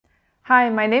Hi,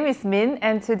 my name is Min,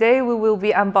 and today we will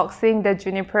be unboxing the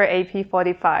Juniper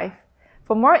AP45.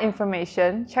 For more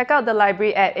information, check out the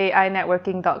library at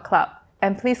ainetworking.club,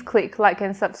 and please click like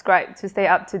and subscribe to stay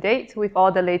up to date with all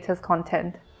the latest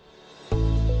content.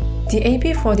 The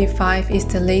AP45 is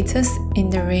the latest in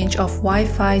the range of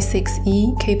Wi-Fi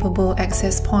 6E capable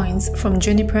access points from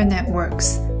Juniper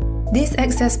Networks. These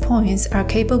access points are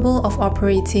capable of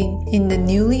operating in the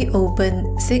newly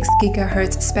opened 6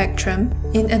 GHz spectrum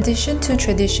in addition to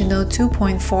traditional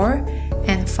 2.4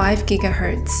 and 5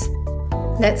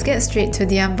 GHz. Let's get straight to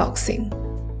the unboxing.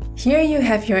 Here you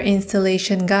have your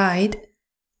installation guide,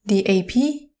 the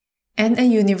AP, and a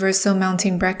universal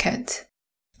mounting bracket.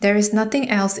 There is nothing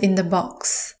else in the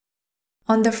box.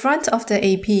 On the front of the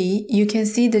AP, you can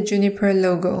see the Juniper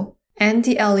logo and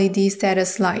the LED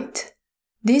status light.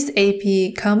 This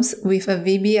AP comes with a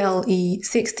vBLE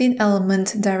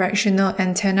 16-element directional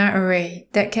antenna array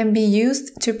that can be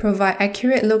used to provide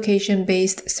accurate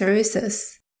location-based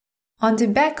services. On the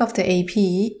back of the AP,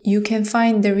 you can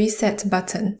find the reset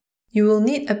button. You will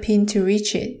need a pin to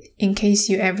reach it in case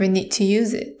you ever need to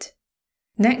use it.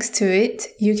 Next to it,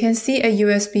 you can see a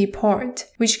USB port,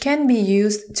 which can be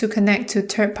used to connect to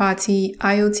third-party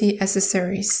IoT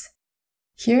accessories.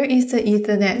 Here is the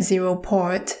Ethernet 0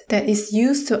 port that is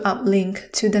used to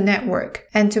uplink to the network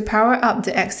and to power up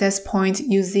the access point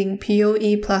using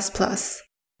PoE++.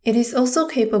 It is also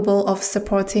capable of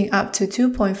supporting up to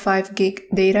 2.5 gig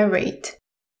data rate.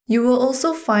 You will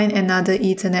also find another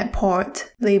Ethernet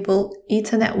port labeled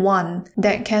Ethernet 1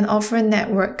 that can offer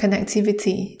network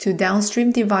connectivity to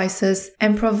downstream devices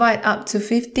and provide up to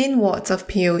 15 watts of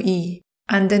PoE.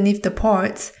 Underneath the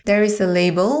ports, there is a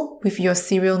label with your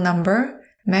serial number,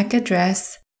 MAC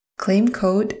address, claim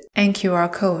code, and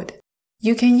QR code.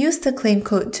 You can use the claim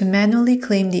code to manually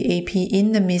claim the AP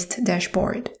in the Mist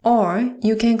dashboard, or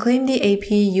you can claim the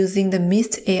AP using the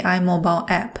Mist AI mobile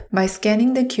app by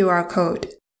scanning the QR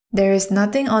code. There is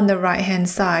nothing on the right-hand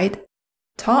side,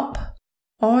 top,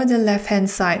 or the left-hand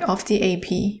side of the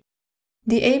AP.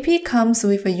 The AP comes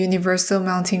with a universal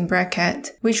mounting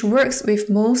bracket, which works with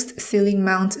most ceiling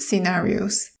mount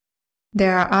scenarios.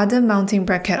 There are other mounting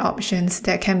bracket options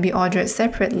that can be ordered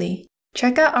separately.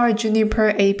 Check out our Juniper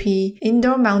AP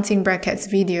indoor mounting brackets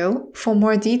video for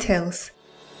more details.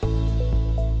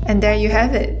 And there you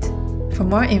have it. For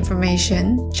more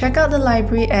information, check out the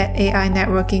library at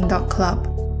ainetworking.club.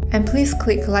 And please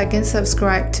click like and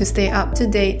subscribe to stay up to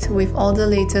date with all the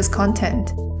latest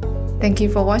content. Thank you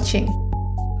for watching.